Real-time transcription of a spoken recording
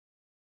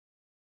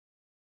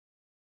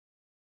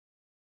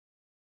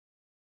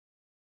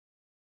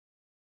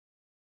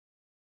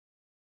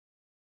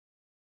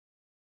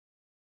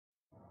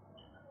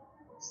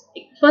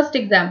First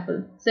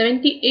example,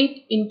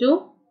 78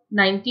 into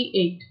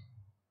 98.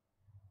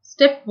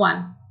 Step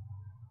 1.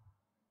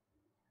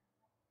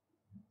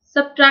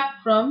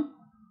 Subtract from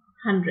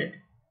 100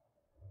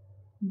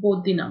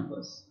 both the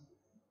numbers.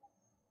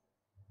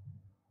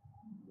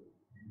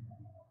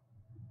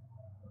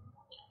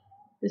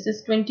 This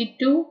is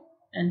 22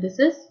 and this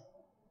is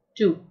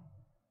 2.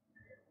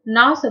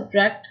 Now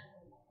subtract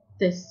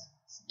this.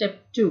 Step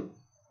 2.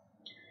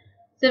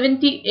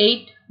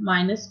 78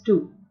 minus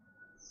 2.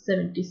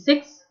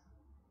 76.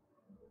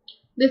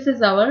 This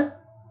is our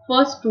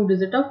first two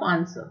digit of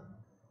answer.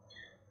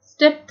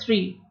 Step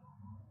 3.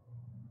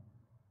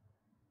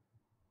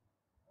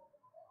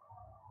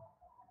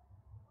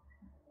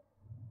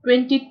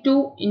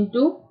 (22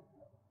 into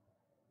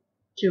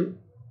 2).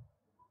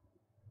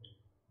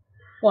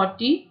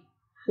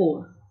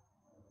 44.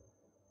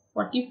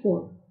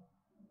 44.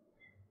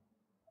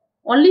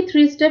 Only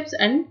 3 steps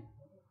and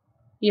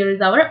here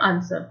is our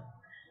answer.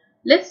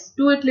 Let's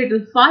do it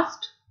little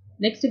fast.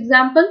 Next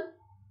example.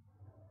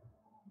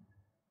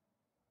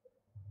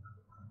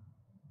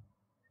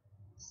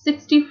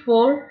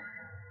 64,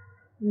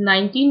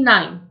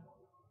 99.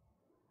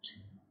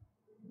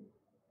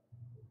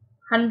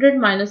 100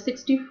 minus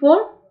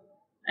 64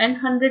 and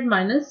 100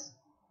 minus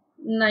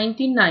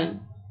 99.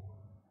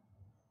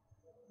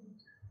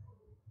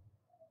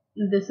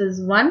 This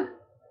is 1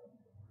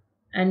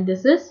 and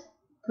this is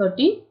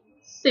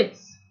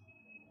 36.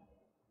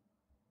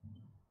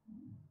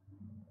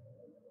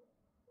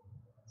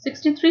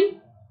 63.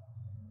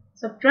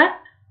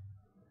 Subtract.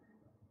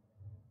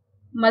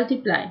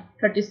 Multiply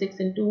 36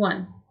 into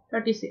 1.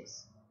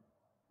 36.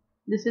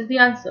 This is the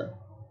answer.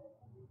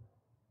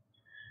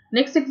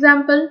 Next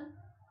example.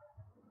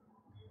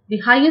 The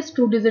highest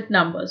two digit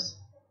numbers.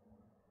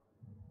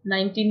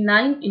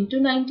 99 into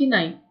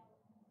 99.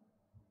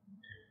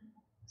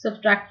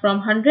 Subtract from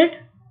 100.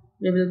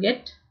 We will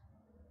get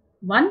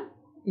 1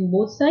 in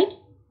both sides.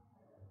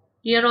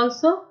 Here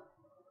also.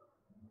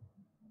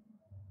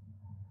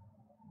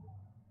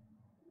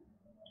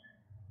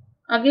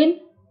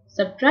 Again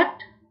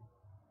subtract.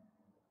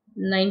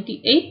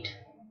 98.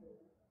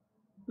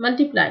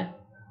 Multiply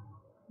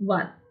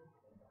 1.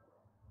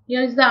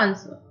 Here is the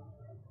answer.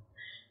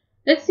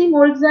 Let's see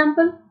more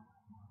example.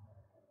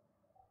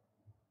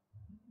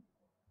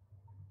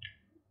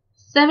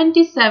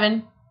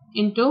 77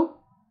 into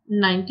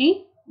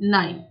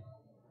 99.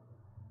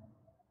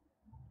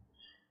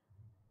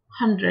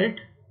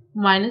 100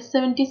 minus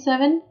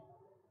 77.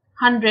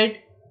 100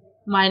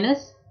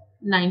 minus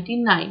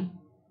 99.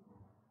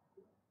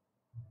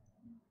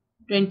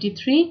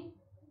 23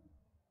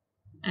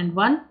 and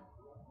 1.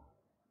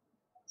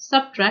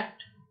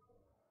 Subtract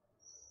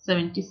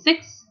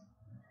 76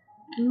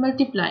 and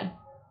multiply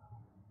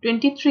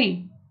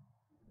 23.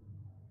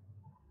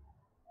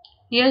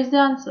 Here is the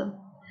answer.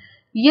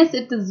 Yes,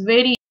 it is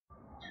very.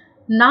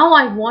 Now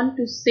I want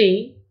to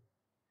say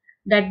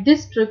that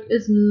this trick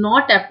is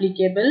not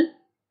applicable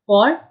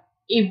for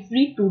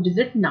every two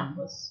digit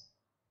numbers.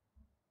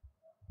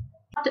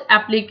 Not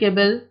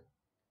applicable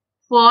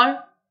for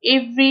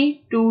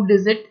every two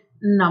digit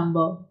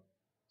number.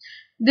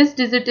 This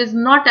digit is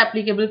not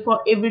applicable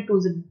for every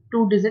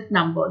two digit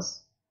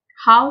numbers.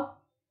 How?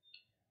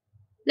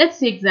 Let's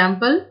see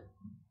example.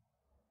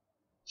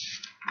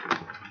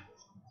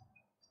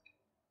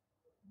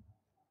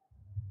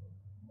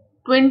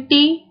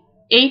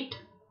 28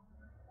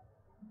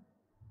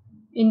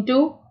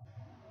 into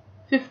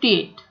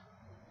 58.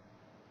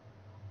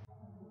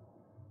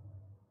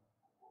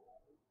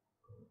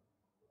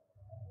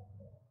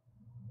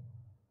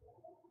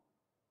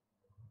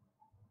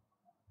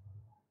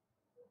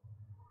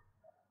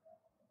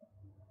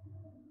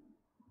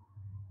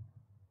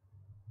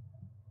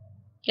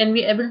 Can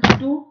we able to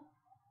do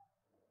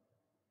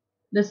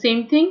the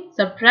same thing?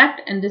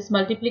 Subtract and this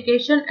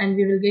multiplication and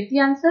we will get the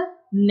answer?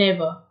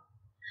 Never.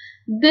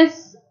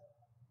 This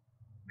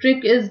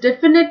trick is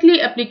definitely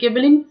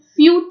applicable in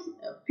few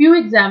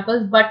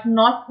examples but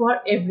not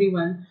for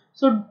everyone.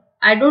 So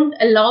I don't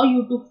allow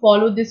you to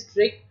follow this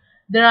trick.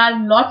 There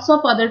are lots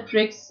of other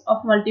tricks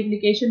of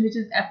multiplication which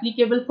is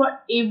applicable for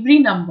every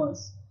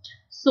numbers.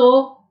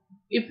 So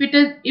if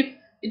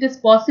it is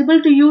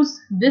possible to use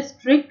this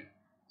trick,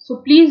 so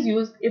please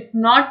use. If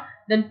not,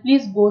 then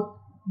please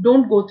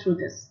don't go through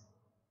this.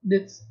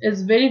 This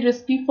is very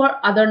risky for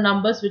other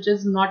numbers which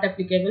is not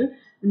applicable,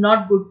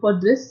 not good for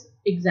this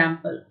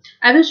example.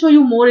 I will show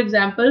you more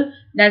example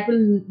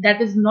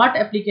that is not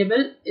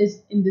applicable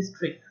is in this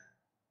trick.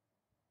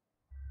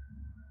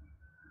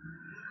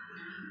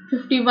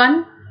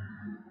 51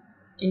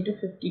 into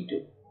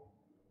 52.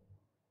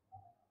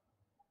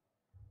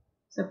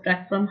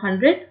 Subtract from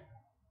 100.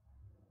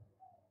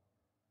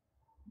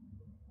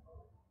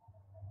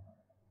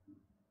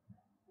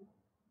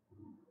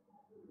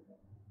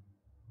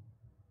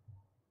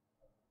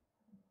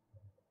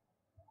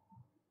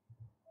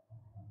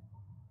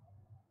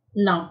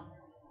 Now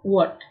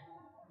what?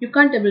 You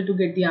can't able to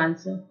get the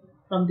answer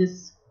from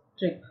this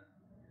trick.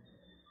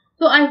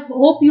 So I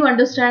hope you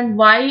understand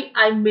why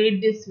I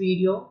made this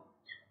video.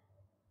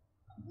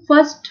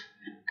 first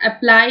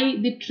apply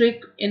the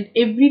trick in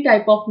every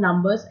type of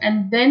numbers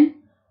and then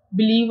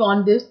believe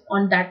on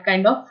that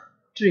kind of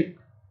trick.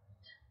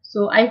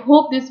 So I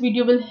hope this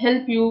video will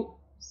help you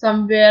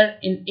somewhere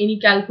in any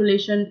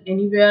calculation,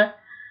 anywhere.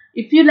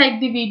 If you like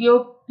the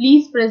video,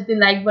 please press the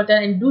like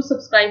button and do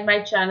subscribe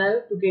my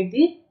channel to get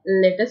the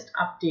latest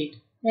update.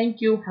 Thank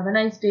you. Have a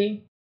nice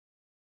day.